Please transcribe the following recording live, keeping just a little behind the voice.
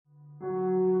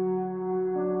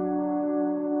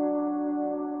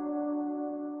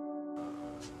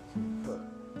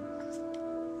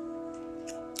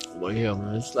Well, yeah,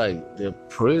 man, it's like the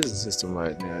prison system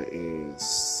right now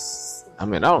is. I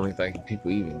mean, I don't even think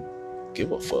people even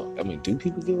give a fuck. I mean, do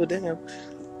people give a damn?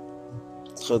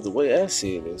 Because the way I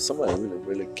see it, if somebody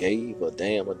really gave a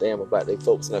damn about their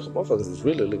folks, now, motherfuckers is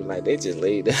really looking like they just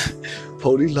laid down.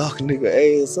 Police locking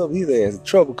nigga ass up, his ass in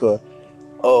trouble, cause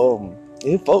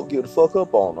if folk give the fuck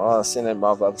up on him, I'll send that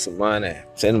motherfucker some money,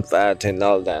 send him $5, $10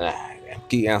 down there.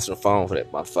 Keep answering the phone for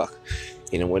that motherfucker.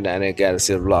 You know, went down there and got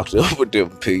himself locked up with them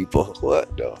people.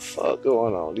 What the fuck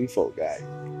going on? These folk got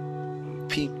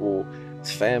people,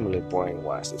 family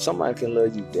brainwashed. If somebody can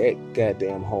love you that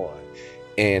goddamn hard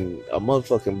and a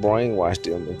motherfucking brainwash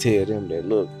them and tell them that,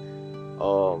 look,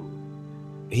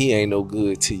 he ain't no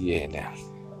good to you now.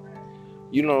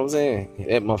 You know what I'm saying?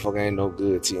 That motherfucker ain't no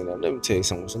good to you now. Let me tell you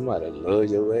something. Somebody that love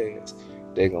your ass,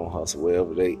 they gonna hustle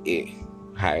wherever they at,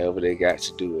 however they got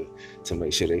to do it to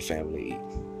make sure they family eat.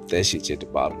 That shit's at the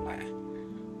bottom line.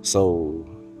 So,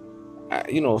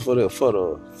 you know, for the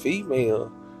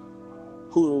female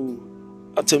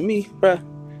who, to me, bruh,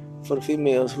 for the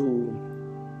females who,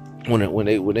 when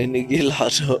they nigga get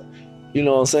locked up, you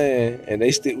know what I'm saying, and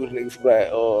they stick with a nigga for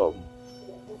about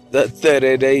that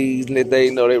 30 days, and they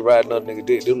know they riding up nigga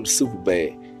dick, them super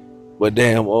bad. But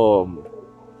damn,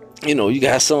 you know, you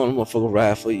got some of them motherfuckers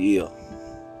ride for a year.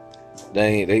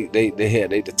 They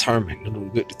determined, them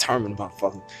good determined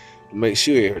motherfuckers to make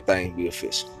sure everything be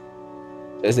official.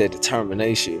 That's that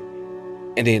determination,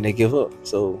 and then they give up.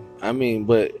 So I mean,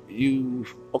 but in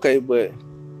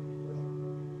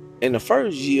the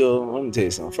first year, let me tell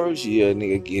you something. First year,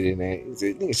 nigga get in there. He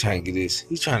said, nigga trying to get this.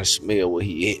 He's trying to smell where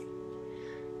he at.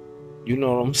 You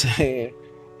know what I'm saying?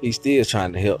 He's still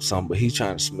trying to help some, but he's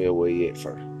trying to smell where he at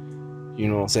first. You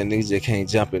know what I'm saying? Niggas just can't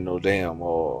jump in no damn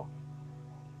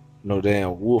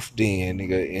wolf den,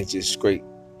 nigga, and just scrape.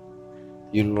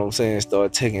 You know what I'm saying?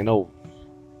 Start taking over.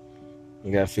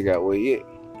 You gotta figure out where you at.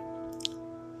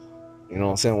 You know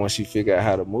what I'm saying? Once you figure out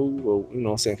how to move, or you know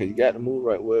what I'm saying, cause you got to move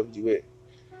right wherever you at.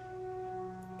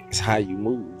 It's how you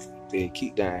move. Then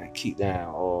keep down,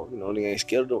 or you know, they ain't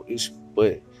scared of no issue,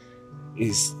 but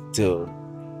it's to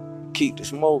keep the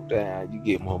smoke down. You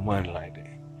get more money like that.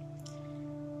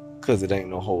 Cause it ain't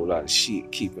no whole lot of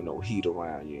shit keeping no heat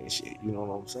around you and shit. You know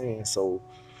what I'm saying? So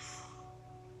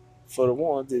for the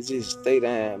ones that just stay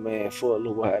down, man, for a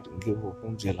little while and give up,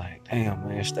 I'm just like, damn,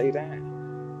 man, stay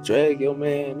down. Drag your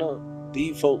man up.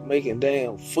 These folk making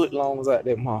damn footlongs out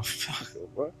that motherfucker,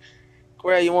 bro.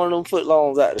 Grab you one of them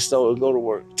footlongs out the store and go to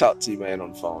work. Talk to your man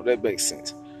on the phone. That makes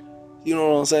sense. You know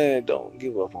what I'm saying? Don't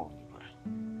give up on you, bro.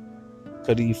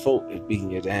 Cause these folk is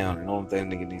beating you down, and the only thing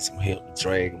nigga need some help to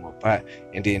drag them up out.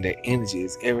 And then that energy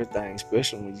is everything,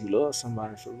 especially when you love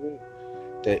somebody for real.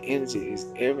 That energy is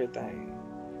everything.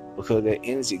 Because that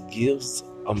energy gives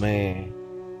a man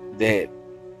that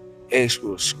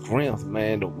extra strength,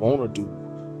 man, to want to do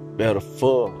better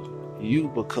for you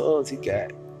because he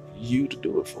got you to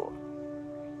do it for.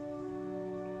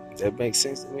 That makes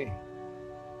sense to me.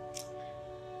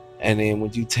 And then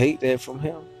when you take that from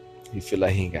him, you feel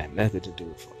like he ain't got nothing to do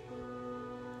it for you.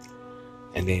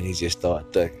 And then he just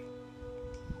start thugging.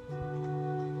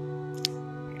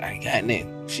 I ain't got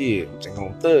nothing. Shit, I'm just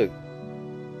gonna thug.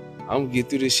 I'm gonna get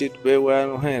through this shit the best way I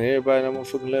know how. Everybody that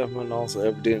motherfucking left me alone, so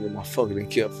evidently my fucking didn't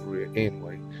care for real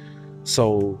anyway.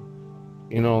 So,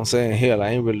 you know what I'm saying? Hell, I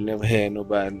ain't really never had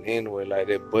nobody anyway like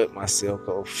that but myself.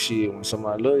 Cause shit, when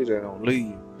somebody love you, they don't leave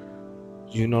you.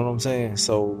 You know what I'm saying?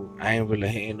 So I ain't really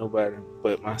had nobody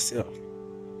but myself.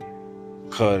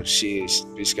 Cause shit,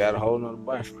 bitch got a whole nother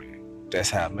boyfriend. That's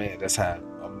how a madman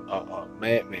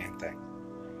think.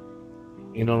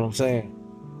 You know what I'm saying?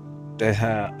 That's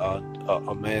how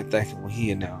a man thinking when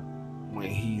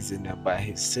he's in there by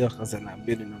himself. Cause I not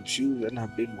been in them shoes. I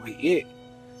not been where he at.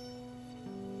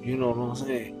 You know what I'm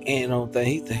saying? And on thing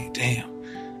he think, damn,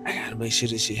 I gotta make sure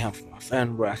this shit happen for my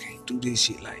family, bro. I can't do this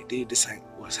shit like this. This ain't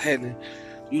what's happening.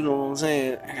 You know what I'm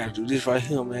saying? I gotta do this right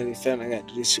here, man. This family, I gotta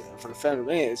do this shit for the family,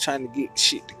 man. Trying to get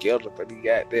shit together, but he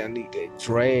got there. Need that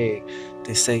drag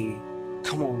to say,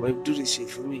 come on, baby, do this shit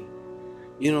for me.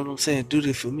 You know what I'm saying? Do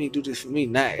this for me.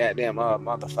 Not goddamn,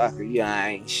 motherfucker, you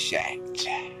ain't shit.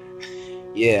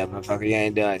 Yeah, motherfucker, you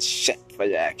ain't doing shit for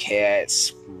your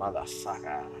kids,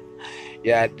 motherfucker.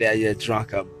 You out there, you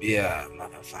drunk a beer,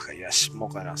 motherfucker. You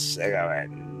smoking a cigarette,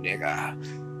 nigga.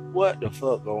 What the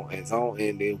fuck is on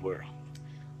in this world?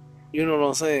 You know what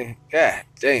I'm saying? God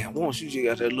damn, once you just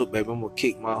got that look, baby, I'm gonna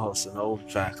kick my hustle in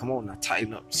overdrive. Come on now,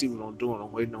 tighten up. See what I'm doing.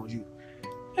 I'm waiting on you.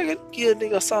 Nigga, give a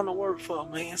nigga something to work for,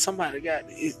 man. Somebody got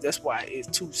it. That's why it's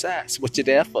two sides. What you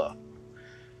there for?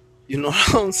 You know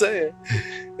what I'm saying?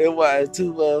 That's why it's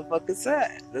two motherfucking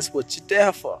sides. That's what you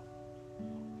there for.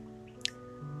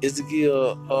 is to give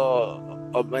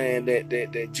a man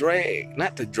that drag,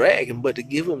 not to drag him, but to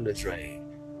give him the drag,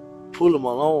 pull him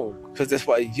along, because that's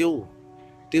why you.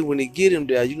 Then when they get him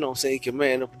there, you know what I'm saying, he can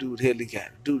man up and do what the hell he got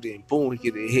to do. Then boom, he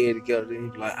get his head together. Then he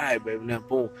be like, all right, baby, now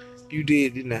boom, you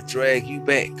did, then I drag you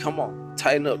back. Come on,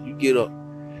 tighten up, you get up.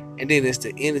 And then it's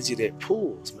the energy that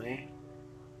pulls, man.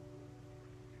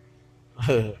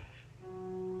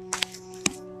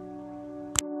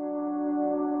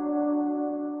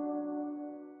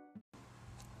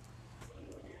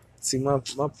 See, my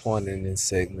point in this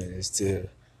segment is to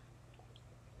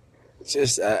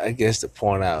just, I guess, to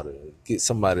point out, get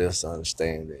somebody else to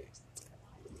understand that.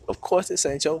 Of course, this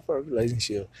ain't your first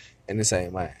relationship, and this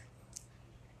ain't mine.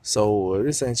 So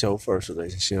this ain't your first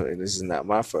relationship, and this is not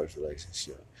my first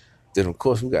relationship. Then of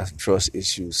course we got some trust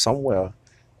issues somewhere.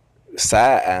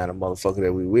 Side eyeing a motherfucker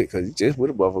that we with, cause you just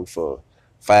with a motherfucker for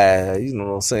 5, you know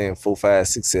what I'm saying, 4, 5,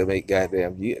 6, 7, 8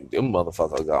 goddamn years. Them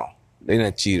motherfuckers gone. They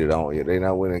not cheated on you. They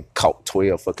not went and caught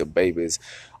 12 fucking babies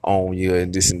on you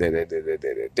and this and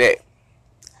that.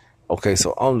 Okay,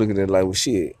 so I'm looking at it like, well,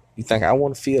 shit. You think I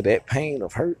want to feel that pain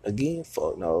of hurt again?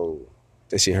 Fuck no.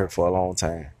 That shit hurt for a long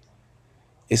time.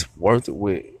 It's worth it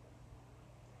with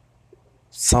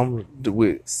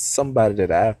somebody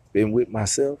that I've been with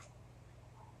myself.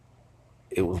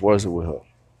 It was worth it with her.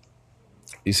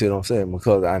 You see what I'm saying?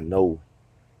 Because I know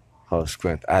her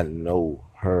strength. I know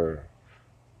her.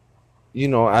 You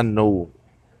know, I know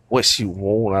what she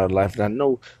want out of life. And I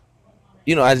know,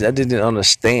 you know, I didn't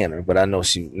understand her, but I know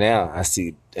now I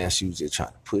see, and she was just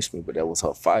trying to push me, but that was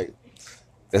her fight.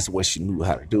 That's the way she knew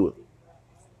how to do it.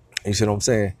 You see what I'm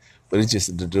saying? But it's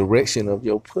just the direction of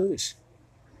your push.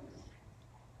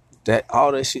 That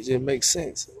all that shit just makes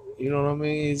sense. You know what I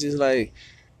mean? It's just like,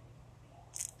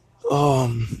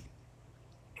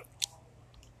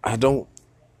 I don't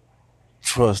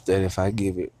trust that if I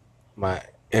give it my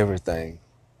everything,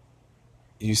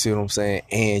 you see what I'm saying,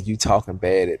 and you talking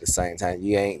bad at the same time,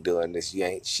 you ain't doing this, you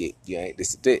ain't shit, you ain't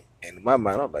this and that. And in my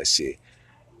mind, I'm like, shit,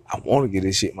 I want to get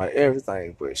this shit my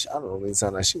everything, but I don't know, it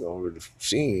sound like she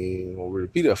ain't gonna really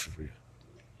be there for real.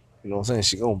 You know what I'm saying?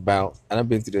 She gonna bounce. And I've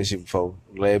been through that shit before.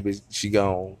 Glad bitch, she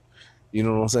gone. You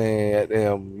know what I'm saying?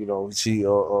 You know, she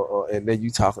and then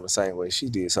you talking the same way she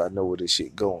did, so I know where this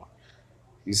shit going.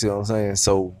 You see what I'm saying?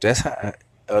 So that's how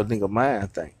a nigga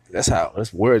mind think. That's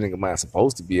where a nigga mind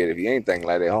supposed to be at. If he ain't thinking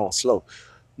like that, on slow.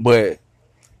 But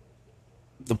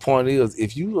the point is,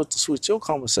 if you look to switch your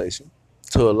conversation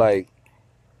to like,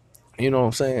 you know what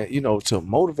I'm saying, you know, to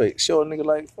motivate, show a nigga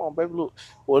like, come on, baby, look,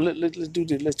 well, let's do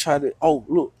this, let's try this. Oh,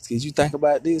 look, did you think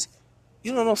about this?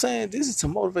 You know what I'm saying? This is to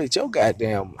motivate your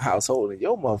goddamn household and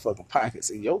your motherfucking pockets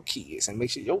and your kids and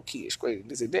make sure your kids straight and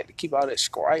this and that, to keep all that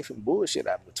strife and bullshit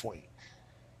out between.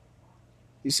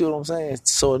 You see what I'm saying?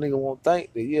 So a nigga won't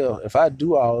think that, yeah, if I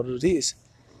do all of this,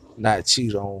 not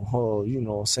cheat on her, you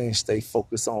know what I'm saying, stay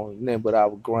focused on nothing but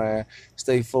our grind,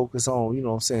 stay focused on, you know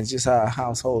what I'm saying, just our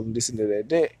household and this and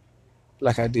that,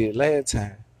 like I did last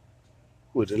time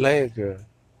with the last girl,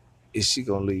 is she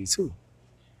gonna leave too?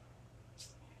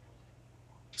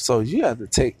 So you have to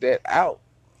take that out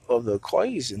of the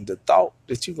equation, the thought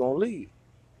that you're gonna leave.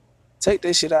 Take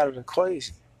that shit out of the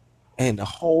equation, and the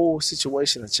whole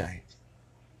situation will change.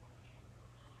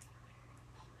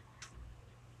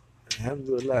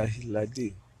 Alhamdulillah, he like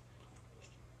this.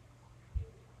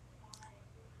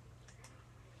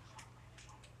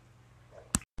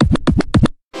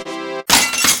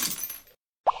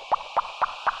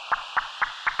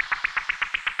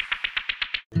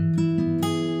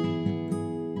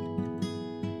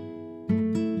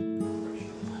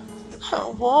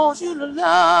 I want you to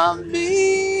love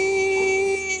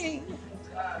me,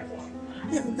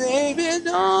 and baby,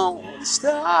 don't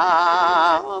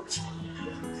stop.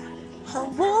 I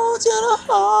want you to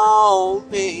hold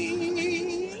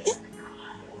me,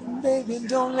 and baby,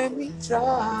 don't let me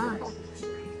try.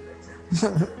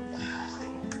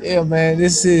 Yeah, man,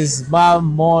 this is my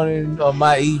morning or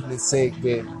my evening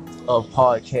segment of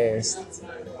podcast,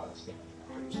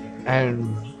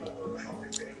 and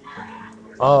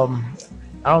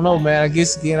I don't know, man. I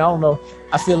guess again, I don't know.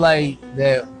 I feel like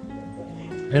that,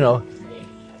 you know,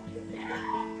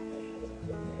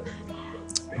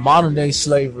 modern day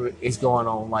slavery is going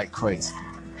on like crazy.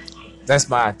 That's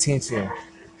my attention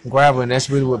grabbing. That's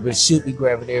really what should be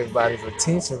grabbing everybody's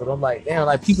attention. But I'm like, damn,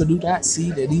 like people do not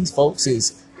see that these folks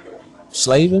is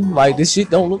slaving. Like this shit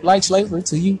don't look like slavery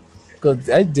to you, because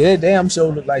that damn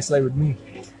sure look like slavery to me.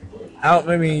 I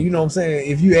mean, you know what I'm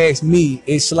saying? If you ask me,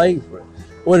 it's slavery.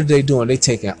 What are they doing? They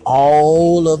taking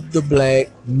all of the black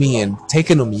men,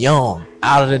 taking them young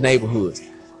out of the neighborhoods.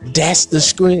 That's the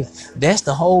script. That's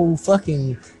the whole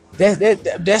fucking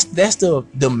That's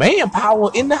the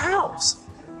manpower in the house.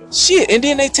 Shit, and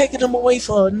then they taking them away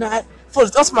for not for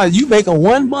that's my you making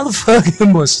one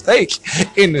motherfucking mistake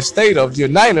in the state of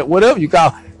United, whatever you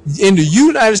call in the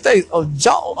United States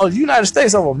of United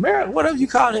States of America, whatever you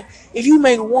call it. If you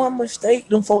make one mistake,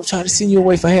 them folks try to send you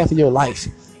away for half of your life.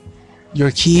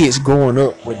 Your kids growing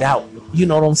up without, you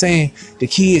know what I'm saying? The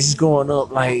kids is growing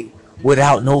up like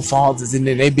without no fathers, and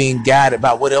then they being guided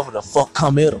by whatever the fuck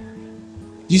come at them.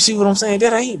 You see what I'm saying?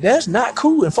 That's not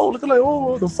cool. And folks looking like,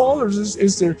 oh, the fathers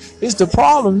is the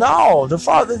problem. No, the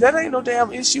father, that ain't no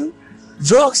damn issue.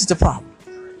 Drugs is the problem.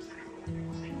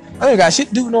 I ain't got shit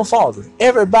to do with no fathers.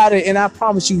 Everybody, and I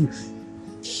promise you,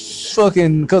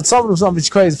 fucking, cause some of them something's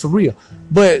crazy for real.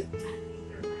 But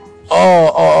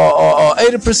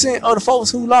 80% of the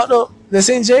folks who locked up that's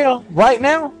in jail right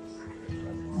now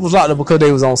was locked up because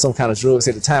they was on some kind of drugs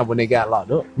at the time when they got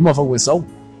locked up. The motherfucker went sober.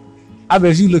 I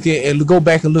bet if you look at and go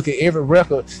back and look at every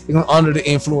record, you're under the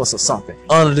influence of something.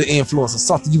 Under the influence of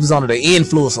something. You was under the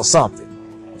influence of something.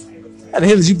 How the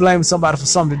hell is you blaming somebody for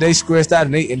something that they stressed out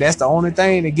and that's the only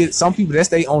thing they get? Some people, that's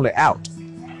they only out.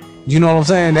 You know what I'm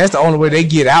saying? That's the only way they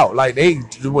get out. Like they,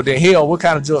 what the hell? What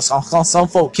kind of drugs? Some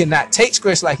folk cannot take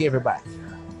stress like everybody.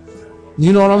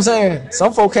 You know what I'm saying?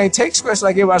 Some folk can't take stress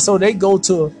like everybody, so they go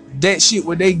to that shit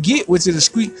where they get, which is the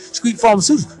street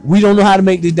pharmaceuticals. We don't know how to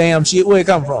make this damn shit. Where it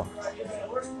come from?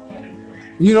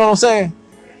 You know what I'm saying?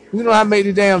 You know how to make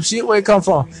the damn shit. Where it come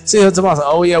from? See her tomorrow.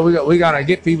 Oh yeah, we gotta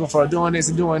get people for doing this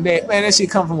and doing that. Man, that shit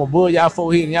come from above y'all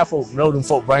folk here, and y'all folk know them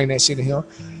folk bring that shit in here.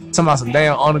 Talking about some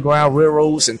damn underground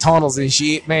railroads and tunnels and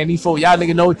shit. Man, these folk, y'all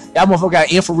niggas know, y'all motherfucker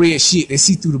got infrared shit. They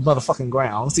see through the motherfucking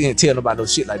ground. I don't see and tell about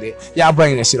those shit like that. Y'all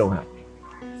bringing that shit over here.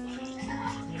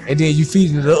 And then you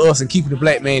feeding it to us and keeping the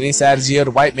black man inside the jail,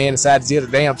 the white man inside the jail, the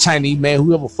damn Chinese man,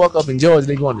 whoever fuck up in Georgia,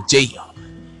 they going to jail.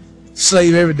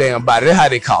 Slave every damn body. That's how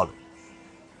they call it.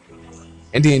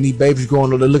 And then these babies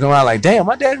going over looking around like, damn,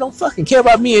 my daddy don't fucking care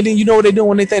about me. And then you know what they do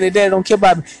when they think their daddy don't care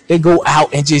about me? They go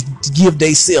out and just give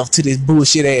themselves to this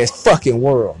bullshit ass fucking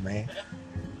world, man.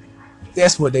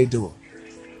 That's what they do.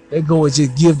 They go and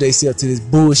just give themselves to this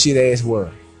bullshit ass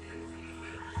world.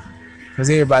 Because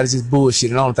everybody's just bullshit.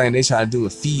 And the only thing they try to do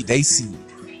is feed they seed.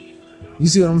 You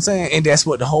see what I'm saying? And that's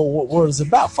what the whole world is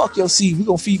about. Fuck your seed. We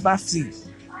gonna feed my seed.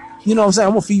 You know what I'm saying?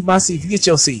 I'm gonna feed my seed. Forget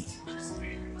your seed.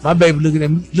 My baby looking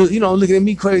at me, looking at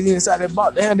me crazy inside that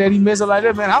box. Damn, daddy messed up like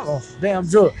that, man. I was damn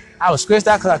drug. I was stressed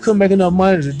out because I couldn't make enough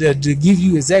money to give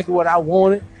you exactly what I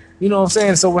wanted. You know what I'm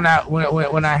saying? So when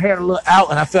I had a little out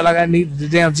and I felt like I needed to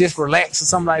damn just relax or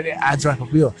something like that, I drank a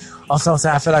beer. Or sometimes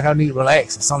I felt like I need to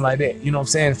relax or something like that. You know what I'm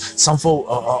saying? Some folk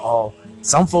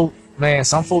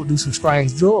do some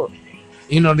strange drugs,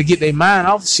 you know, to get their mind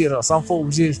off the shit. Or some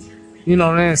folk just, you know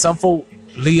what I mean? Some folk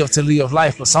live to live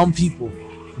life, but some people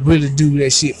really do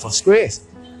that shit for stress.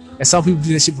 And some people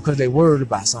do that shit because they worried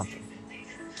about something.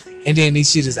 And then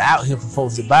this shit is out here for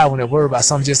folks to buy when they're worried about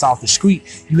something just off the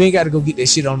street. You ain't got to go get that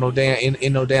shit on no damn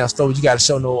in no damn store. You got to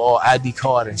show no ID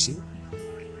card and shit.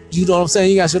 You know what I'm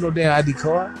saying? You got to show no damn ID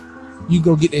card. You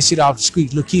go get that shit off the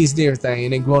street. Little kids and everything.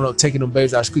 And then growing up taking them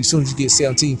babies out the street. As soon as you get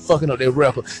 17, fucking up their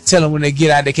record. Tell them when they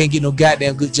get out they can't get no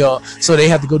goddamn good job. So they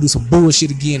have to go do some bullshit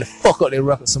again and fuck up their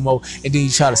record some more. And then you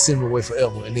try to send them away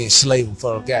forever. And then slave them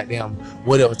for goddamn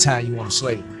whatever time you want to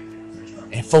slave them.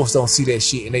 And folks don't see that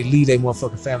shit. And they leave their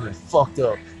motherfucking family fucked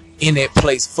up in that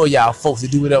place for y'all folks to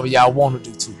do whatever y'all want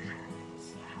to do too.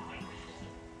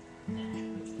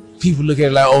 People look at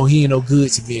it like, oh, he ain't no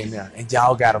good to be in there. And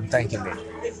y'all got them thinking that.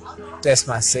 That's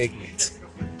my segment.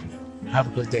 Have a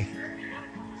good day.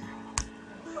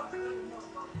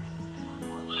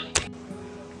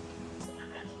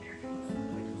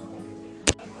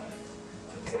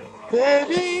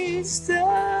 Baby, stay.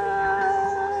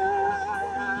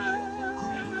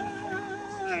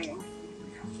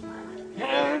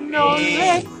 And don't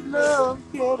let love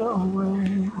get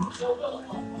away.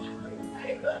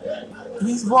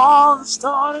 These walls are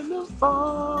starting to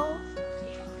fall.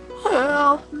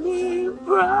 Help me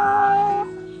pray.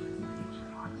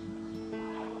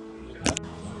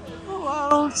 Why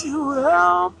don't you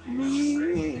help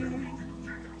me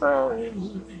pray?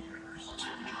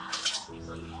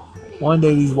 One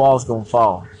day these walls gonna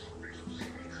fall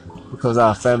because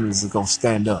our families are gonna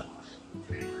stand up.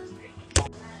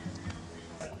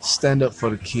 Stand up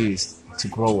for the kids to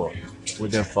grow up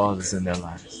with their fathers in their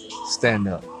lives. Stand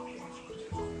up.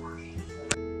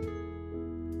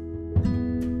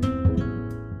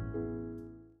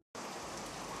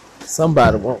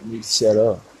 Somebody want me to shut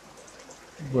up,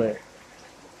 but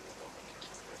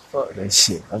fuck that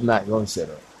shit. I'm not gonna shut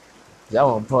up.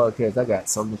 Y'all want podcast? I got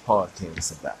something to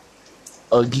podcast about.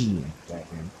 Again,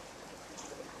 goddamn.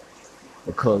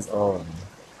 because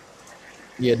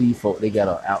yeah, these folk they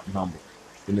got outnumbered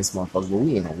in this motherfucker, but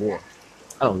we in a war.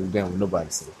 I don't give a damn what nobody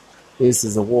say. This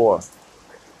is a war.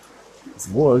 It's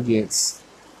a war against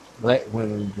black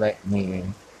women, black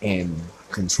men, and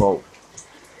control.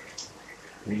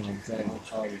 You know what I'm saying?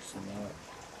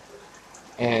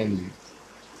 And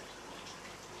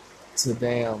to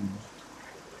damn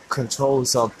control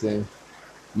something,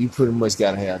 you pretty much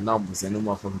gotta have numbers, and them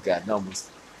motherfuckers got numbers.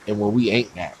 And what we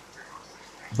ain't got.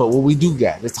 But what we do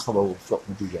got, let's talk about what the fuck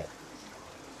we do got.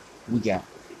 We got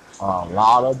a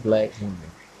lot of black women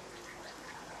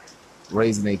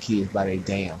raising their kids by their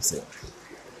damn self,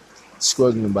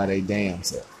 struggling by their damn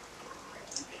self.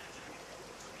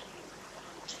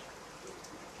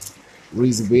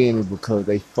 Reason being is because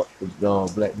they fucked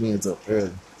the black men up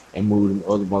early and moved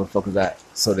them other motherfuckers out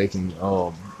so they can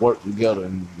work together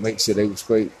and make sure they was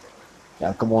straight.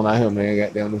 Now come on out here, man.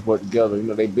 Goddamn, let's work together. You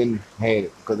know, they been had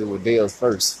it because they were theirs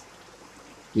first.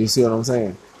 You see what I'm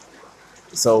saying?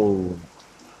 So,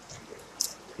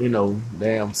 you know,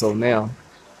 damn, so now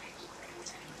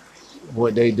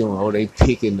what they doing? Oh, they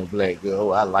picking the black girl.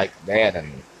 Oh, I like that.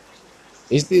 And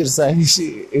it's still the same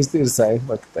shit. It's still the same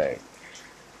fucking thing.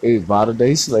 It's modern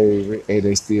day slavery, and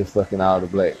they still fucking all the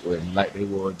black women like they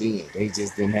were then. They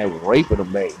just didn't have raping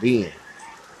them back then.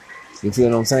 You feel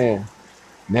what I'm saying?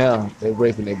 Now they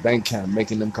raping their bank account,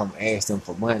 making them come ask them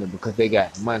for money because they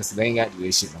got money, so they ain't got to do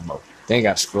this shit no more. They ain't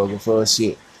got to struggle for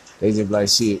shit. They just like,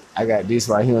 shit, I got this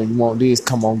right here. You want this?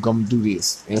 Come on, come do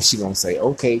this. And she gonna say,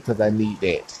 okay, because I need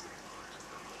that.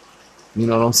 You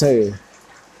know what I'm saying?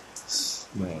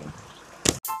 Man.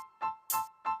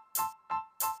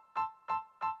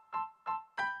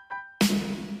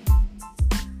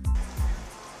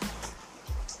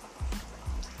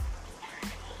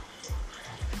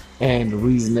 And the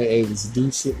reason they're able to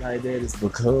do shit like that is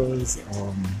because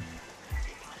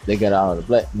they got all the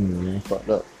black men, man, fucked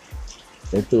up.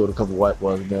 They threw a couple white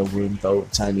boys in there, wouldn't throw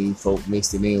Chinese folk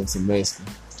mixed in with some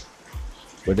Mexican.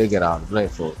 But they got all the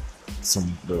black folk,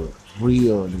 some the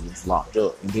real niggas locked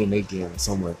up, and then they give them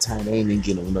so much time, they ain't even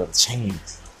give them another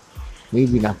chance.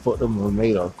 Maybe not fucked them and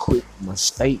made a quick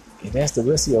mistake, and that's the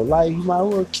rest of your life, you might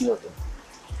well kill him.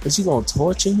 But you gonna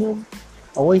torture him?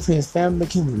 Away from his family,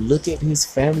 can we look at his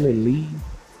family leave?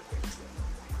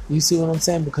 You see what I'm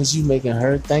saying? Because you making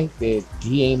her think that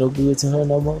he ain't no good to her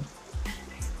no more.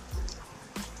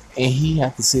 And he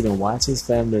have to sit and watch his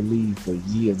family leave for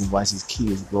years and watch his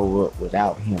kids grow up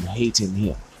without him, hating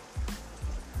him.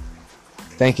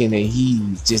 Thinking that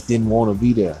he just didn't want to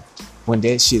be there. When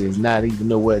that shit is not even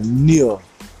nowhere near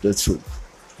the truth.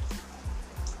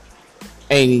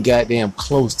 Ain't even goddamn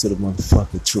close to the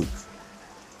motherfucking truth.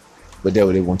 But that's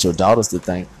what they want your daughters to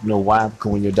think. You know why?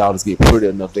 Because when your daughters get pretty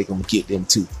enough, they gonna get them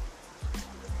too.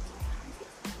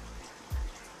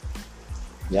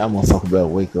 Yeah, I'm motherfucker better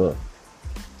wake up.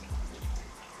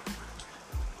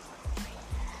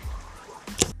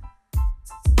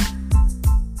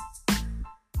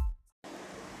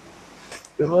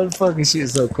 The motherfucking shit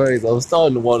so crazy. I'm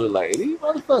starting to wonder, like, these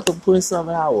motherfuckers putting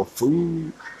something out with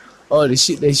food, or the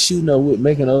shit they shooting up with,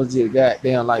 making those shit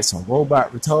goddamn like some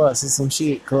robot retards or some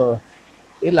shit. Cause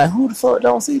it like, who the fuck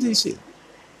don't see this shit?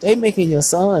 They making your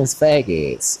sons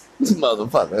faggots,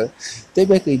 motherfucker. They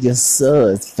making your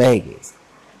sons faggots.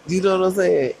 You know what I'm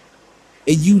saying?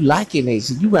 And you liking that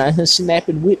shit. You out here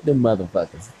snapping with them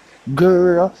motherfuckers.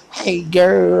 Girl, hey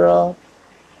girl.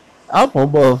 I'm a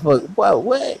motherfucker. Boy,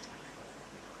 what?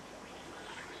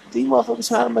 These motherfuckers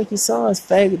trying to make your sons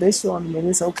faggot. They showing them, and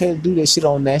it's okay to do that shit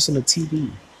on national TV.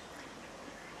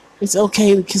 It's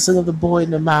okay to kiss another boy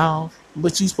in the mouth,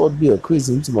 but you supposed to be a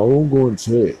Christian. You tomorrow I'm going to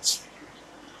church.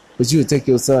 But you would take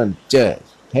your son to church.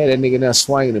 Had that nigga there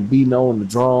swinging and beating on the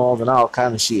drums and all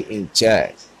kind of shit in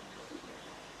church.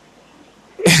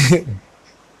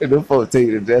 And them folks tell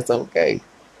you that that's okay.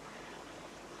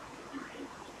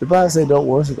 The Bible say don't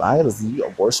worship idols. You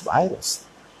don't worship idols.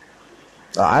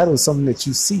 An idol is something that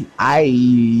you see.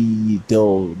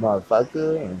 Idol,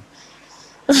 motherfucker.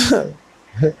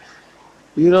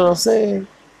 You know what I'm saying?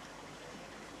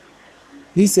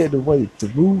 He said the way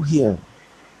through him.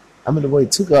 I mean, the way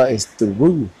to God is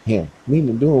through him,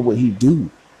 meaning doing what he do.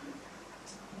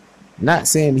 Not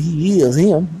saying he is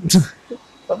him.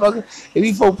 Motherfucker, if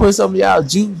these folks put some of y'all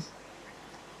Jews,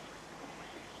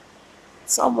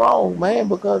 something wrong, man,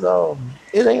 because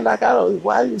it ain't like I don't.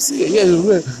 Why do you see it?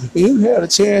 Yeah, you had a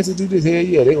chance to do this here.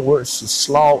 Yeah, they gonna work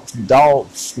slots,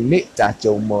 dogs, nicked out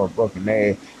your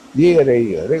motherfucking ass. Yeah,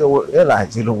 they gonna work. They're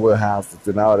like in the warehouses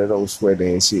and all that old sweat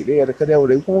ass shit. Yeah, because that's what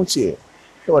they want you.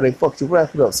 That's why they fucked your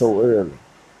record up so early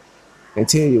and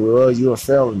tell you, well, you're a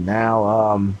felon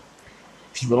now.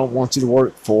 People don't want you to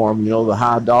work for them. You know, the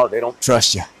high dog, they don't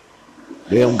trust you.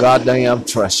 They don't goddamn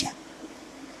trust you.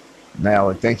 Now,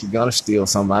 I think you're gonna steal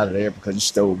something out of there because you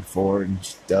stole before and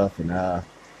stuff. And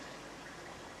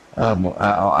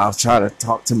I'll try to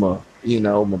talk to my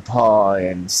pa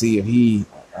and see if he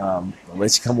will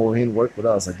let you come over here and work with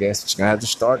us. I guess but you're gonna have to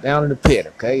start down in the pit,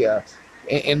 okay?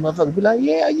 And motherfucker be like,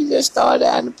 yeah, you just started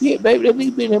out in the pit, baby. That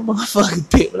nigga been in the motherfucking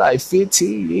pit for like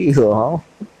 15 years, huh?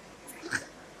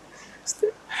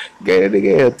 Gave that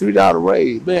nigga a $3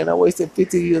 raise. Man, I wasted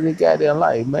 15 years in his goddamn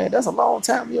life, man. That's a long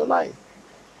time in your life.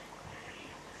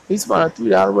 He's spent a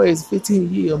 $3 raise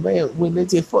 15 years, man. When they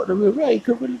just fucked him in right, he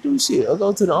couldn't really do shit. Or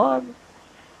go to the army.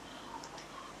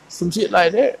 Some shit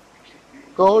like that.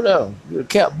 Go down. Get a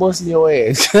cap busting your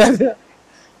ass.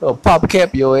 Or pop a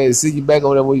cap in your ass. See you back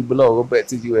over there where you belong. Go back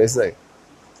to the USA.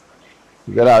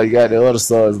 You got the other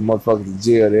sons, motherfuckers in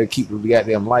jail. They'll keep the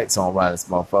goddamn lights on around this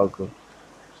motherfucker.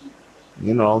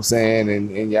 You know what I'm saying?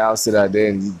 And y'all sit out there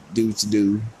and you do what you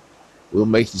do. We'll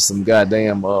make you some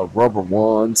goddamn rubber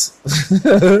ones.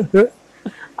 I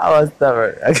was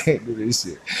stubborn. I can't do this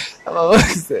shit. I'm like, what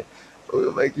is that?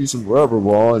 We'll make you some rubber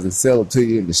ones and sell them to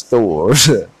you in the stores.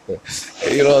 You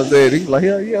know what I'm saying? He's like,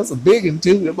 hell yeah, it's a biggin'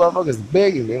 too. The motherfucker's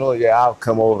begging. You know, yeah, I'll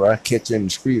come over. I'll catch you in the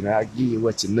street and I'll give you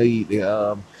what you need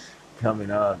to come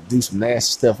and do some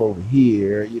nasty stuff over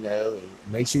here. You know,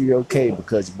 make sure you're okay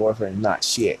because your boyfriend's not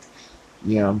shit.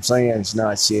 You know what I'm saying? It's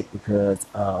not shit because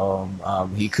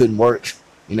he couldn't work.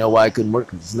 You know why he couldn't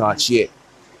work? Because it's not shit.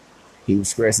 He was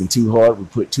stressing too hard. We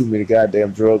put too many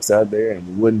goddamn drugs out there and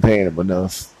we wasn't paying him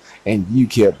enough. And you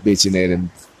kept bitching at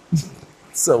him.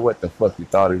 So what the fuck you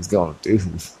thought he was going to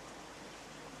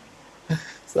do?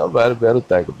 Somebody better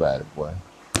think about it, boy.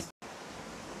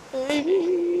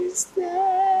 Baby, stay.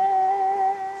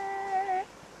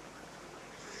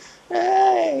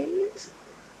 Hey.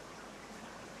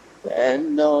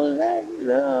 And don't let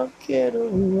love get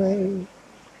away.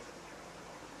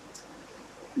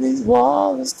 These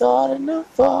walls are starting to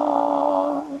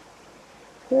fall.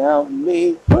 Help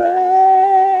me pray.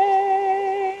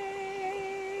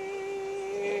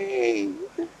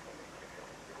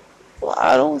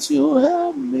 Why don't you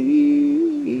help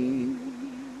me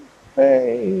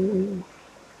pray?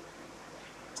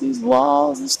 These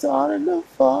walls are starting to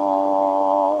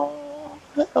fall.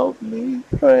 Help me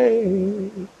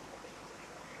pray.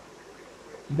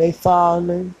 They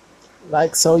falling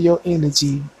like so your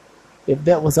energy. If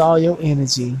that was all your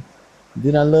energy,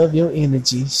 then I love your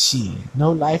energy. Shit.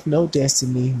 No life, no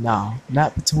destiny. No,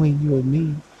 not between you and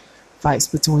me. Fights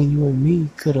between you and me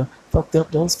could've fucked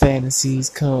up those fantasies.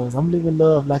 Cause I'm living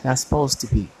love like I'm supposed to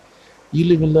be. You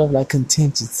living love like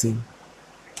contingency.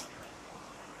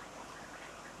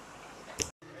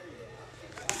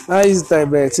 I used to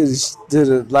think back to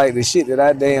the shit that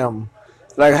I damn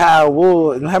like how I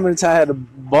would and how many times I had to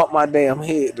bump my damn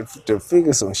head to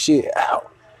figure some shit out.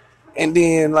 And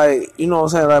then like, you know what I'm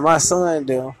saying, like my son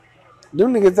them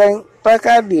niggas think like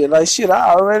I did. Like shit,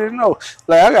 I already know.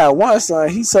 Like I got one son,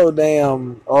 he's so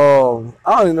damn I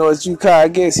don't even know what you call, I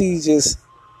guess he's just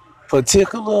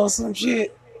particular or some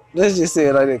shit. Let's just say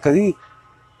it like that. Cause you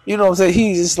know what I'm saying,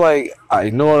 he's just like,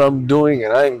 I know what I'm doing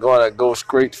and I ain't gonna go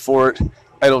straight for it.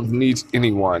 I don't need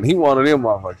anyone. He one of them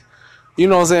motherfuckers. You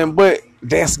know what I'm saying? But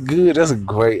that's good. That's a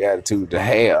great attitude to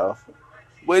have.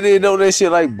 But then don't that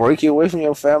shit like break you away from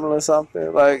your family or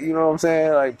something? Like, you know what I'm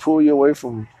saying? Like pull you away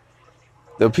from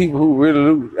the people who really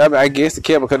do. I mean, I guess the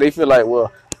care because they feel like,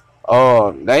 well,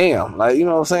 oh damn, like you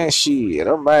know what I'm saying? Shit,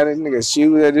 I'm buying this nigga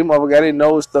shoes. That this motherfucker got his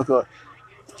nose stuck up.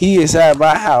 He inside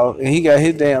my house and he got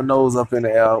his damn nose up in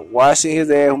the air, washing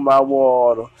his ass with my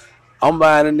water. I'm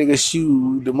buying a nigga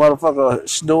shoes. The motherfucker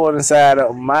snoring inside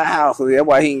of my house. That's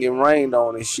why he ain't getting rained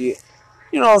on and shit.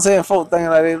 You know what I'm saying? Folk thinking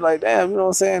like that, like damn, you know what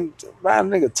I'm saying?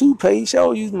 Buying a nigga toothpaste,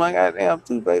 show use my goddamn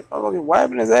toothpaste, motherfucking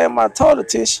wiping his ass with my toilet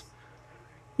tissue.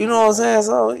 You know what I'm saying?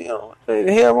 So, you know, what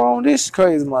the hell wrong with this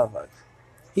crazy motherfucker?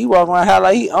 He walk around how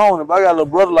like he own it, but I got a little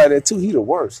brother like that too, he the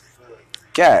worst.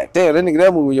 God damn, that nigga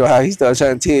that move in your house, he started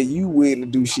trying to tell you when to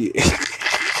do shit.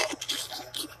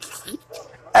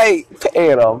 Hey,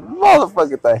 pay it off,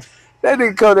 motherfucking thing. That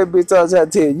nigga called that bitch out trying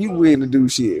to tell you when to do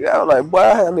shit. I was like, boy,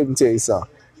 let me tell you something.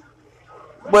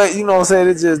 But you know what I'm saying?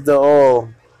 It's just the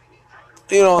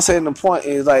you know what I'm saying? The point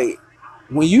is like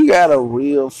when you got a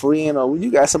real friend or when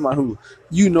you got somebody who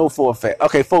you know for a fact.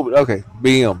 Okay,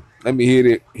 bam. Let me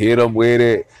hit them with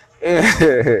it.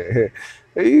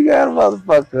 You got a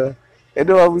motherfucker. And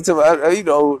then what we talking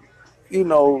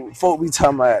about, folk be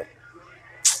talking about,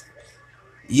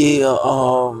 yeah,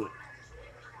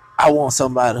 I want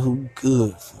somebody who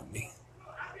good for me.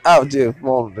 I just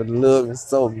want to love him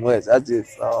so much. I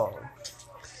just,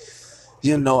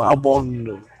 You know, I want them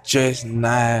to dress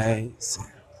nice.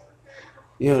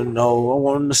 You know, I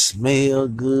want them to smell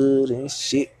good and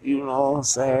shit. You know what I'm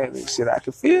saying? And shit, I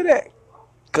can feel that.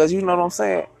 Cause you know what I'm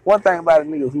saying. One thing about a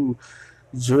nigga who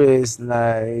dress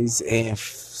nice and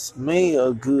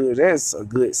smell good, that's a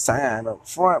good sign up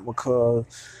front. Because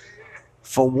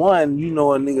for one, you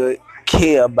know a nigga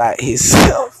care about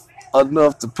himself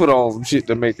enough to put on some shit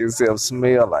to make himself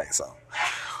smell like something.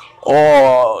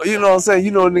 Or, you know what I'm saying?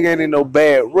 You know a nigga ain't in no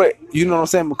bad rut. You know what I'm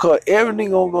saying? Because everything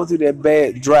gonna go through that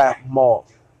bad dry mark.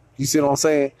 You see what I'm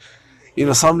saying? You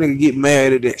know, some nigga get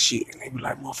mad at that shit. And they be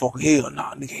like, motherfucker, hell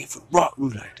nah, nigga ain't for rock me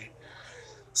like that.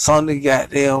 Some nigga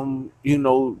goddamn, you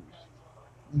know,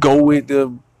 go with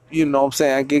the, you know what I'm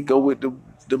saying? I get go with the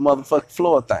motherfucking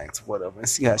floor things or whatever and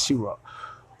see how she rock.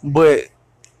 But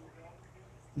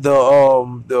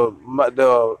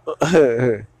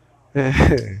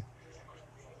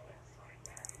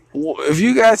if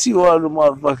you got you all the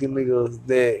motherfucking niggas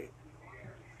that,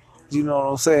 you know what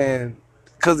I'm saying?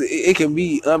 Because it can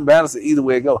be unbalanced either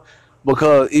way it go.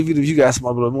 Because even if you got some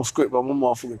more script on my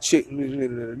motherfucking chick,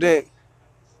 that,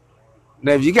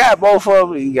 now if you got both of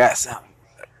them, you got something.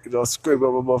 You know, script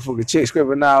on my motherfucking chick, script.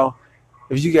 But now,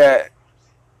 if you got,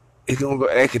 it's gonna go.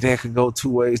 That could go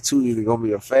two ways too. Either gonna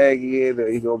be a faggot, or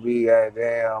he gonna be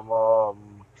goddamn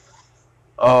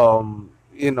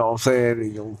you know what I'm saying, he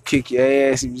gonna kick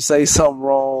your ass if you say something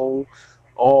wrong,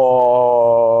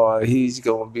 or he's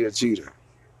gonna be a cheater.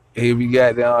 He'll be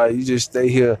goddamn, you just stay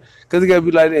here. Because it gotta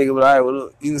be like that. But all right, well,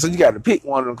 look, you know, so you gotta pick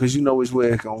one of them because you know which way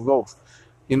it's gonna go.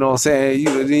 You know what I'm saying?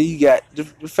 Then you got the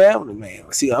family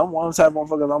man. See, I'm one type of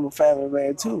motherfucker, I'm a family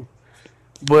man too.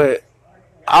 But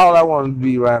all I want to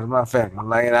be around is my family.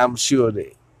 Like, and I'm sure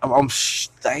that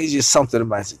it's just something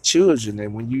about the children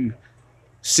that when you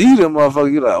see them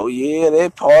motherfuckers, you're like, oh yeah,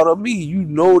 that part of me. You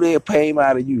know that came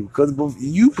out of you because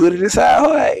you put it inside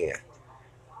her ass.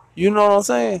 You know what I'm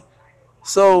saying?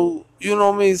 So you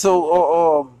know what I mean.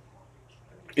 So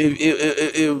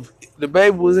if the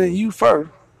baby was in you first,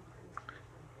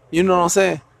 you know what I'm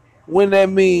saying. Wouldn't that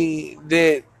mean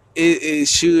that it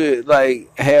should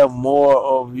like have more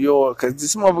of your? Because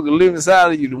this motherfucker live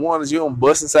inside of you. The one that you don't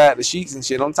bust inside the sheets and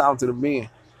shit. I'm talking to the men.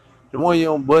 The one you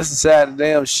don't bust inside the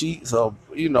damn sheets or,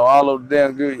 you know, all of the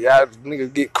damn good. Y'all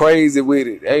niggas get crazy with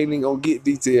it. They ain't even gonna get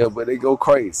detailed, but they go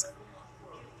crazy.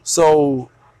 So,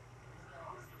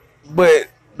 but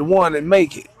the one that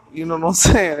make it, you know what I'm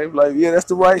saying? They be like, yeah, that's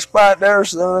the right spot there,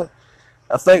 son.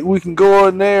 I think we can go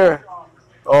in there.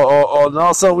 Or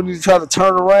also we need to try to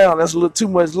turn around. That's a little too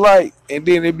much light. And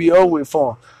then it be over with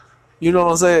for them. You know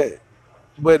what I'm saying?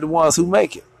 But the ones who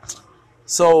make it.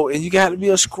 So, and you got to be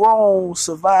a strong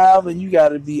survivor, and you got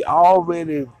to be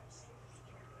already,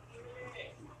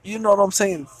 you know what I'm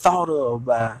saying, thought of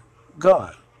by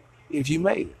God if you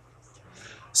made it.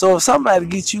 So if somebody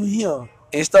gets you here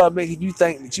and start making you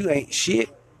think that you ain't shit,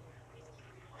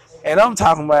 and I'm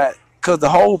talking about, because the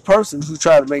whole person who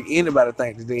tried to make anybody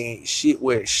think that they ain't shit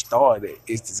where it started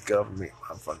is this government,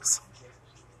 motherfuckers.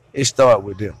 It started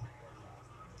with them.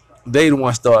 They the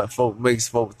one start makes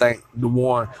folks think the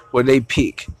one where they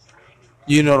pick.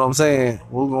 You know what I'm saying?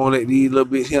 We're gonna let these little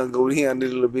bit here go here and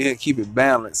this little bit here, keep it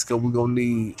balanced, cause we're gonna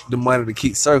need the money to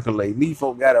keep circulating. These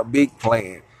folks got a big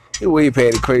plan. They way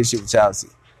past the crazy shit with Chelsea.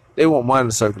 They want money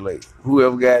to circulate.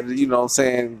 Whoever got, you know what I'm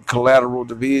saying, collateral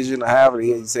division or however the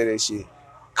hell you say that shit,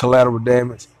 collateral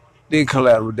damage. Then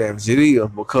collateral damage it is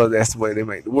because that's the way they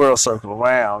make the world circle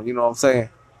around. You know what I'm saying?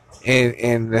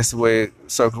 And that's the way it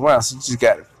circles around. So you just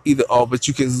got to either but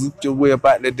you can loop your way up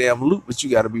out that damn loop, but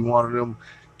you got to be one of them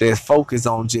that's focused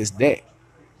on just that.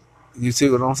 You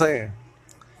see what I'm saying?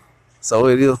 So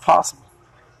it is possible.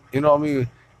 You know what I mean?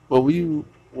 But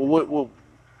what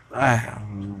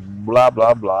blah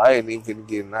blah blah. I ain't even finna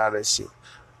get into all that shit.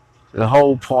 The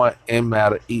whole point and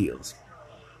matter is,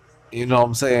 you know what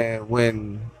I'm saying?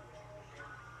 When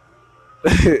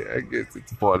I guess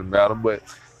it's the point of the matter, but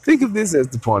think of this as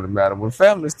the point of the matter. When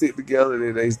families stick together,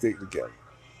 then they stick together,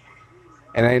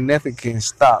 and ain't nothing can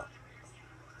stop.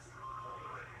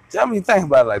 I mean, think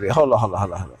about it like that. Hold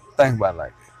on. Think about it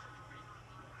like that.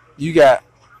 You got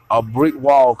a brick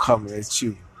wall coming at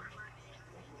you,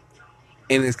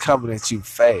 and it's coming at you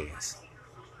fast,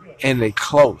 and they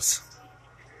close.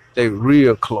 They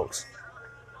real close.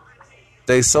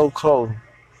 They so close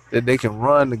that they can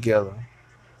run together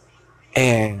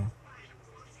and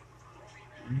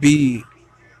be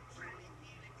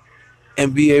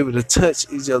able to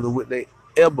touch each other with their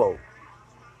elbow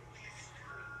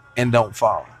and don't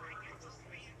fall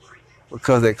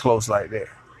because they're close like that.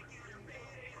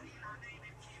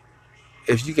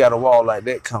 If you got a wall like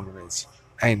that coming at you,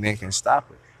 ain't nothing can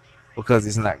stop it. because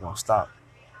it's not gonna stop.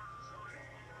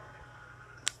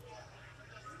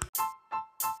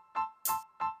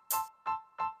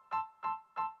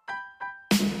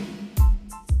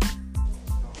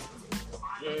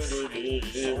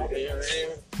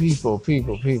 People.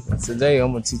 Today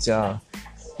I'm gonna teach y'all.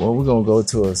 Well, we're gonna go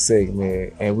to a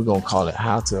segment and we're gonna call it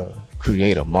 "How to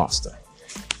Create a Monster."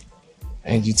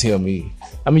 And you tell me.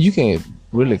 I mean, you can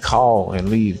really call and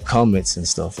leave comments and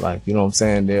stuff, like, you know what I'm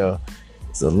saying. There's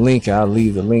a link. I'll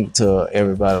leave the link to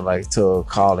everybody, like, to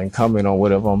call and comment on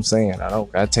whatever I'm saying.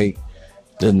 I take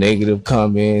the negative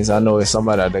comments. I know it's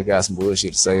somebody out there got some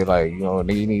bullshit to say, like, you know,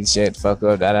 you need to shut the fuck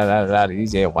up, you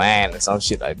just whine or some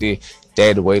shit like this.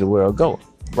 That's the way the world go.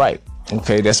 Right.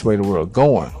 Okay, that's the way the world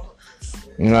going.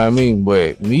 You know what I mean?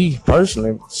 But me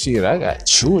personally, shit, I got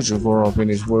children growing up in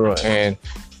this world, and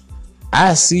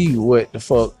I see what the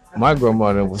fuck my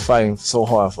grandmother was fighting so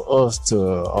hard for us to,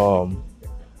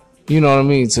 you know what I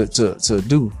mean, to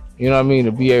do. You know what I mean?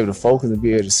 To be able to focus and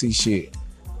be able to see shit.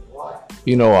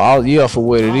 You know, for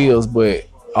what it is, but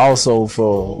also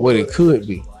for what it could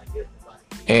be.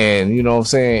 And, you know what I'm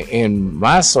saying? In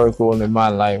my circle and in my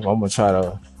life, I'm going to try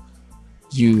to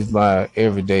use my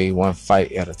everyday one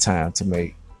fight at a time to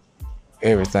make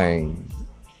everything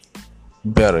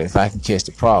better. If I can catch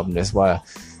the problem, that's why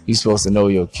you're supposed to know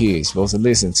your kids. You're supposed to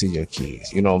listen to your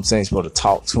kids. You know what I'm saying? You're supposed to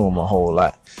talk to them a whole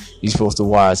lot. You're supposed to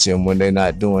watch them when they're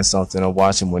not doing something, or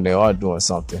watch them when they are doing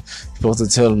something. You're supposed to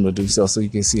tell them to do stuff so you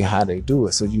can see how they do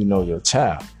it, so you know your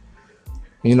child.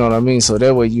 You know what I mean? So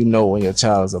that way you know when your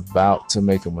child is about to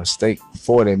make a mistake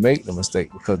before they make the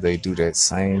mistake, because they do that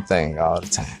same thing all the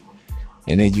time.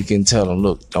 And then you can tell them,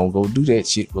 look, don't go do that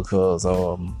shit because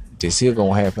this here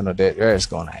gonna happen or that there's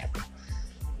gonna happen.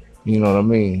 You know what I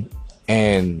mean?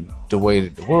 And the way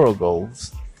that the world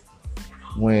goes,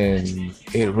 when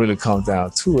it really comes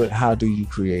down to it, how do you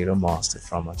create a monster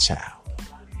from a child?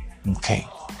 Okay.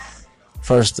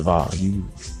 First of all, you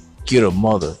get a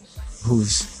mother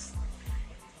who's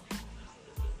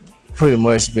pretty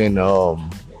much been, I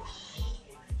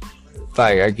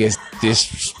guess,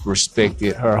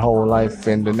 disrespected her whole life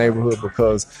in the neighborhood,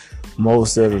 because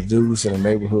most of the dudes in the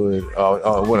neighborhood,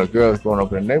 when a girl's growing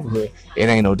up in the neighborhood, it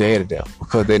ain't no daddy there,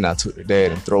 because they not took the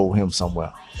dad and throw him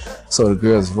somewhere. So the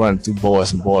girls running through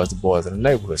boys in the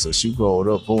neighborhood. So she growed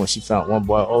up, boom, she found one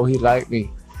boy, oh, he liked me.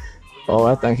 Oh,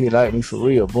 I think he liked me for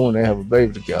real. Boom, they have a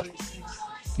baby together.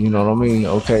 You know what I mean?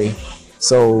 Okay.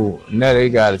 So now they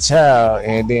got a child,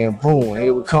 and then boom,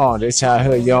 here we come. That child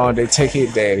here young, they take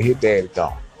his daddy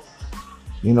gone.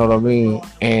 You know what I mean?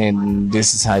 And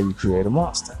this is how you create a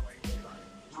monster.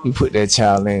 You put that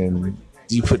child in,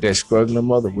 you put that struggling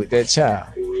mother with that child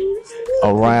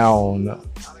around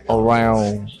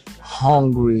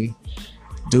hungry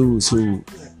dudes who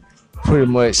pretty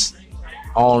much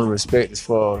only respect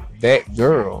for that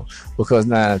girl, because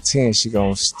 9 out of 10 she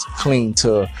gonna cling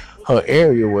to her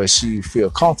area where she feel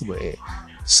comfortable at.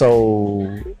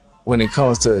 So when it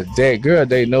comes to that girl,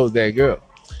 they know that girl.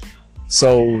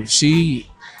 So she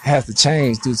has to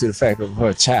change due to the fact of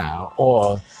her child,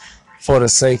 or for the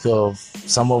sake of,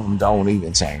 some of them don't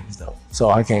even change though. So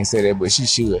I can't say that, but she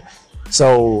should.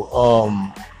 So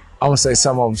I would say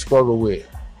some of them struggle with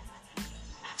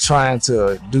trying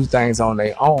to do things on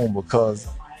their own, because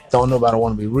don't nobody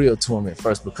want to be real to them at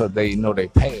first, because they know they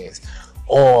past,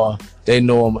 or they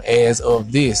know them as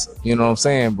of this. You know what I'm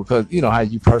saying? Because you know how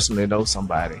you personally know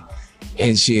somebody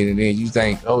and shit, and then you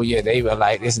think, oh yeah, they were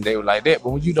like this and they were like that. But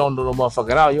when you don't know the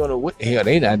motherfucker out, you don't know what the hell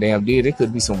they not damn did. It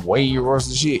could be some way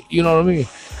worse shit. You know what I mean?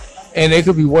 And it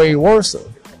could be way worse.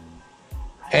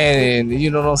 And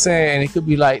you know what I'm saying? And it could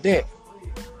be like that.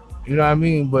 You know what I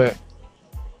mean? But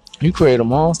you create a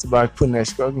monster by putting that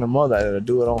struggling mother out there to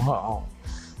do it on her own,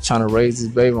 trying to raise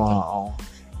this baby on her own.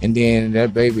 And then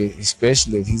that baby,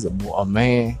 especially if he's a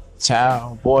man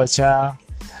child, boy child,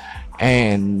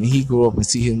 and he grew up and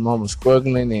see his mama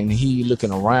struggling, and he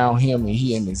looking around him, and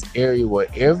he in this area where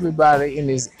everybody in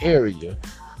this area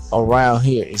around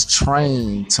here is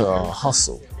trained to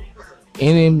hustle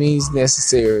any means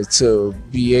necessary to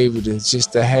be able to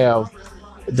just to have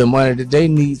the money that they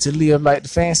need to live like the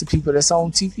fancy people that's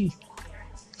on TV.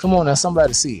 Come on now,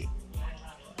 somebody see it.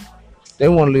 They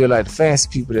want to live like the fancy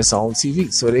people that's on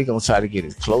TV, so they gonna try to get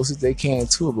as close as they can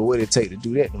to it. But what it take to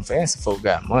do that, them fancy folk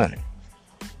got money.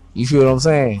 You feel what I'm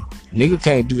saying? Nigga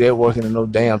can't do that working in no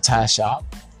damn tie shop.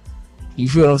 You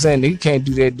feel what I'm saying? Nigga can't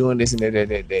do that doing this and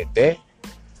that.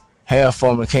 Hair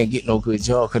foreman can't get no good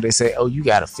job because they say, oh, you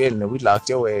got a felony, we locked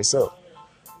your ass up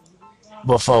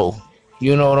before.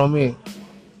 You know what I mean?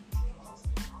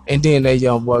 And then that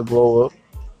young boy grow up,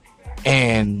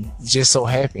 and just so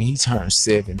happened he turned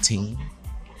 17.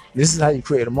 This is how you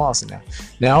create a monster now.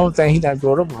 Now, the only thing he not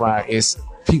growing up around is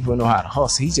people who know how to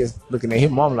hustle. He just looking at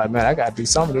his mom like, man, I got to do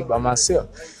some of this by myself.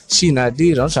 She not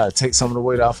did. I'm trying to take some of the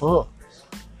weight off of her.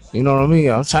 You know what I mean?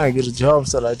 I'm trying to get a job and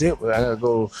stuff like that, but I gotta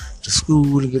go to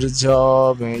school to get a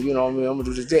job, and you know what I mean? I'm gonna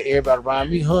do this. Everybody around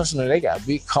me hustling. They got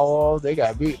big cars. They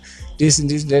got big this and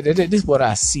this. That. This is what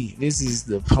I see. This is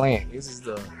the plan. This is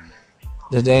the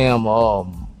damn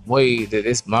way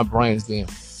that my brain is being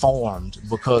formed,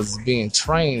 because it's being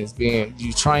trained.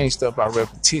 You train stuff by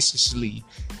repetitiously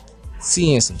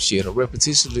seeing some shit, or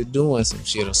repetitiously doing some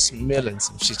shit, or smelling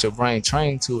some shit. Your brain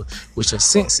trained to it with your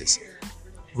senses.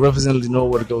 Representatively know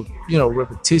where to go,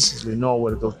 repetitiously know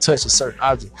where to go touch a certain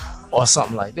object or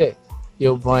something like that.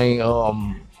 Your brain,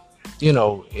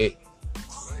 it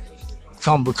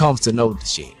becomes to know the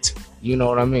shit. You know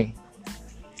what I mean?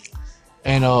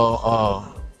 And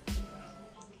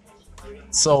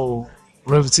so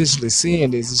repetitiously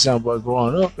seeing this young boy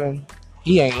growing up, and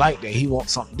he ain't like that. He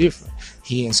wants something different.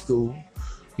 He in school,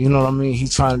 you know what I mean? He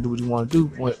trying to do what he want to do.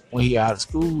 When he out of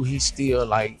school, he still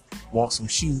like want some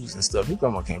shoes and stuff. His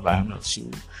grandma can't buy him no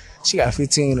shoes. She got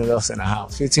 15 of us in the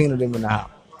house. 15 of them in the house.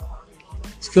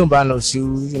 She couldn't buy no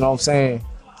shoes. You know what I'm saying?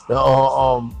 The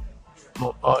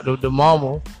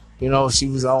mama, she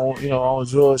was on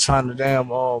drugs trying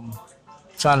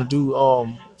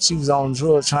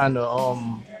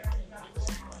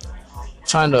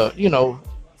to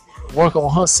work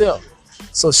on herself.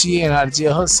 So she ain't out of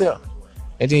jail herself.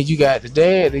 And then you got the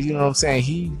dad, you know what I'm saying?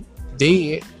 He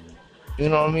dead. You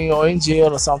know what I mean? Or in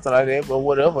jail or something like that, but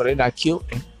whatever. They not killed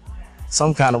in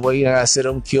some kind of way. You got to sit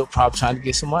up and kill, probably trying to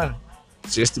get some money.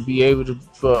 Just to be able to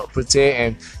protect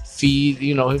and feed,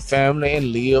 his family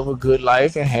and live a good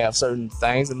life and have certain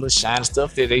things and little shiny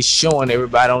stuff that they showing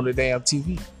everybody on the damn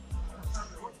TV.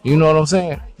 You know what I'm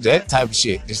saying? That type of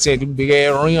shit. They said them big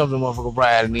ass rims, the motherfucker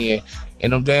riding in.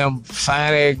 And them damn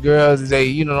fine ass girls, they,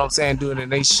 you know what I'm saying, doing it,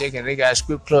 and they shaking. They got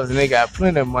strip clubs and they got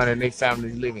plenty of money and they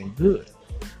family living good.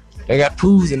 They got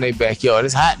pools in their backyard.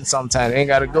 It's hot and sometimes they ain't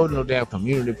got to go to no damn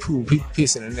community pool. People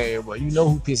pissing in there, but you know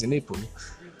who pissing in their pool.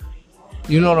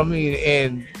 You know what I mean?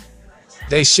 And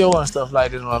they showing stuff like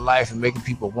this in their life and making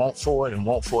people want for it and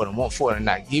want for it and want for it and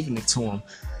not giving it to them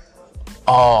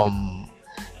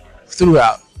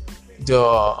throughout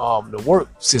the work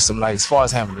system, like as far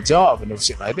as having a job and no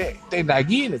shit like that. They not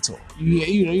giving it to them.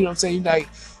 You know what I'm saying?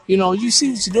 You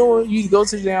see what you're doing, you go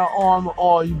to the damn army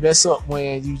or you mess up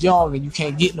when you young and you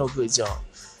can't get no good job.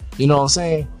 You know what I'm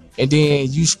saying? And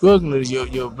then you struggling,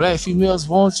 your black females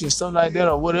want you and stuff like that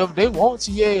or whatever. They want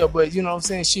you, yeah, but you know what I'm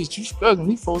saying? Shit, you struggling.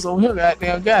 These folks over here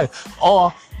goddamn got it.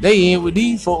 Or they in with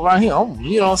these folks right here.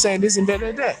 You know what I'm saying? This and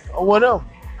that, or whatever.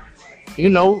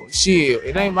 Shit,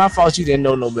 it ain't my fault you didn't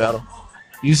know no better.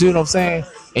 You see what I'm saying?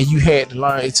 And you had to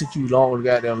learn. It took you long to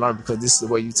goddamn learn because this is the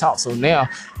way you talk. So now,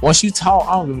 once you talk,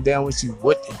 I don't give a damn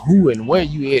who and where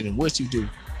you at and what you do.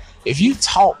 If you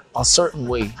talk a certain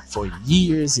way for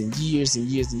years and years and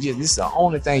years and years, this is the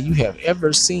only thing you have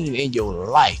ever seen in your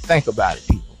life. Think about it,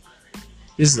 people.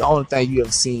 This is the only thing you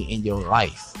ever seen in your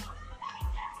life.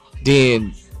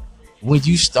 Then, when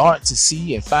you start to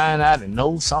see and find out and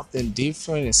know something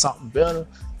different and something better,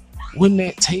 wouldn't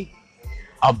that take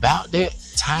about that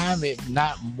time, if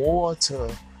not more,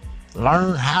 to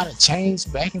learn how to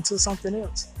change back into something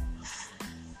else?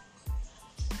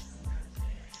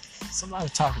 Somebody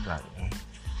talk about it, man.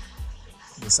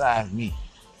 Besides me.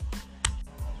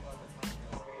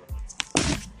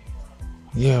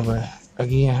 Yeah, but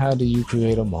again, how do you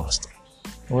create a monster?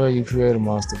 Well, you create a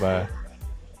monster by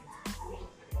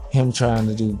him trying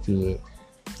to do good,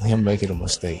 him making a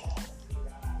mistake.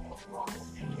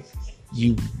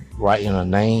 You writing a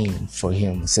name for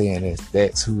him, saying that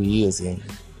that's who he is, and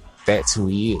that's who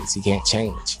he is. He can't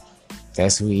change.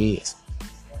 That's who he is.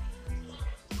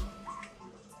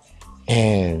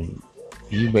 And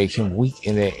you make him weak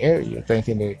in that area,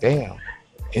 thinking that, damn,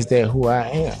 is that who I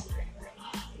am?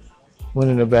 When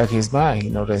in the back of his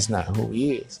mind, that's not who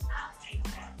he is.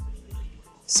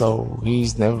 So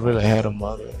he's never really had a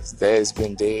mother. His dad's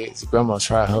been dead. His grandma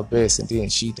tried her best and then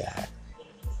she died.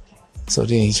 So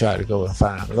then he tried to go and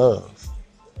find love.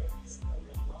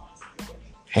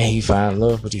 And he found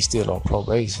love, but he's still on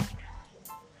probation.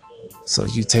 So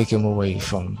you take him away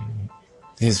from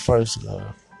his first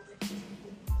love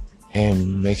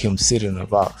and make him sit in a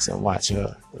box and watch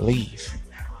her leave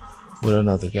with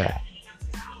another guy,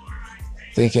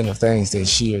 thinking of things that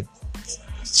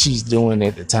she's doing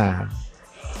at the time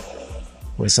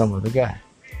with some other guy,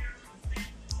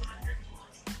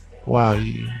 while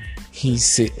he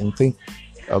sit and think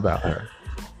about her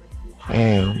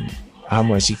and how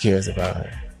much he cares about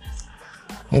her.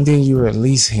 And then you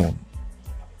release him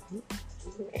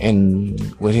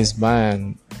And with his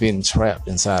mind being trapped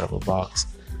inside of a box,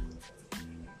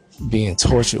 being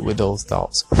tortured with those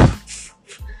thoughts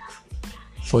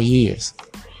for years.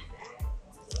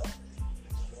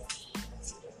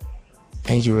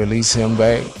 And you release him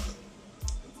back,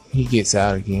 he gets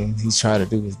out again. He's trying to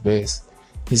do his best.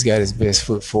 He's got his best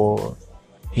foot forward.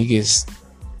 He gets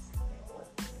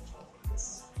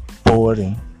bored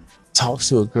and talks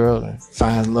to a girl and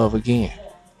finds love again.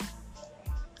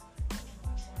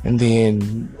 And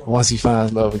then once he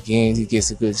finds love again, he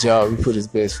gets a good job. He put his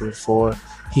best foot forward.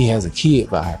 He has a kid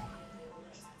by her,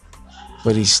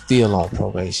 but he's still on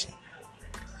probation.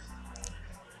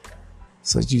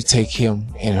 So you take him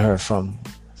and her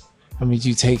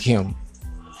you take him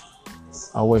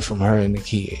away from her and the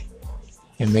kid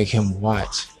and make him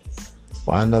watch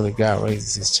while another guy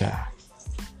raises his child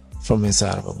from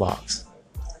inside of a box.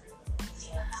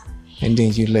 And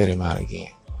then you let him out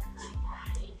again.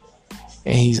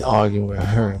 And he's arguing with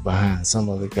her behind some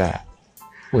other guy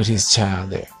with his child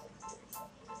there.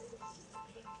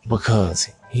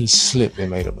 Because he slipped and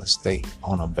made a mistake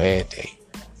on a bad day.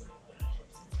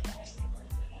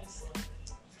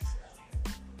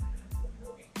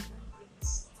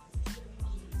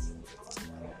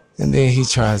 And then he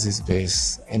tries his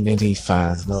best, and then he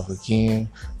finds love again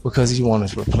because he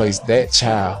wants to replace that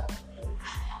child,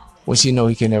 which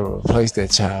he can never replace that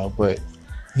child, but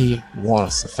he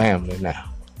wants a family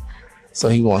now. So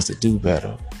he wants to do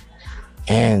better.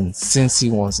 And since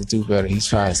he wants to do better, he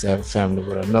tries to have a family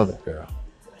with another girl.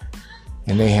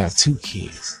 And they have 2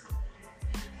 kids.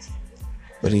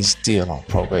 But he's still on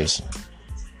probation.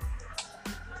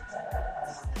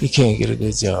 He can't get a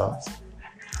good job.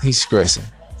 He's stressing.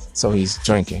 So he's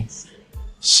drinking.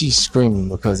 She's screaming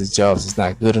because his job is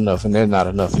not good enough and there's not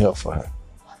enough help for her.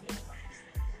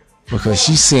 Because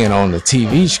she's seeing on the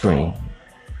TV screen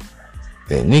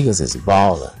that niggas is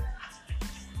balling.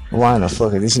 Why in the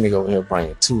fuck is this nigga over here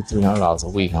bringing $200-$300 a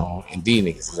week home and these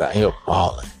niggas is out here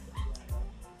balling?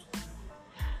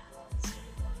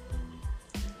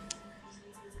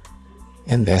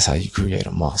 And that's how you create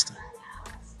a monster.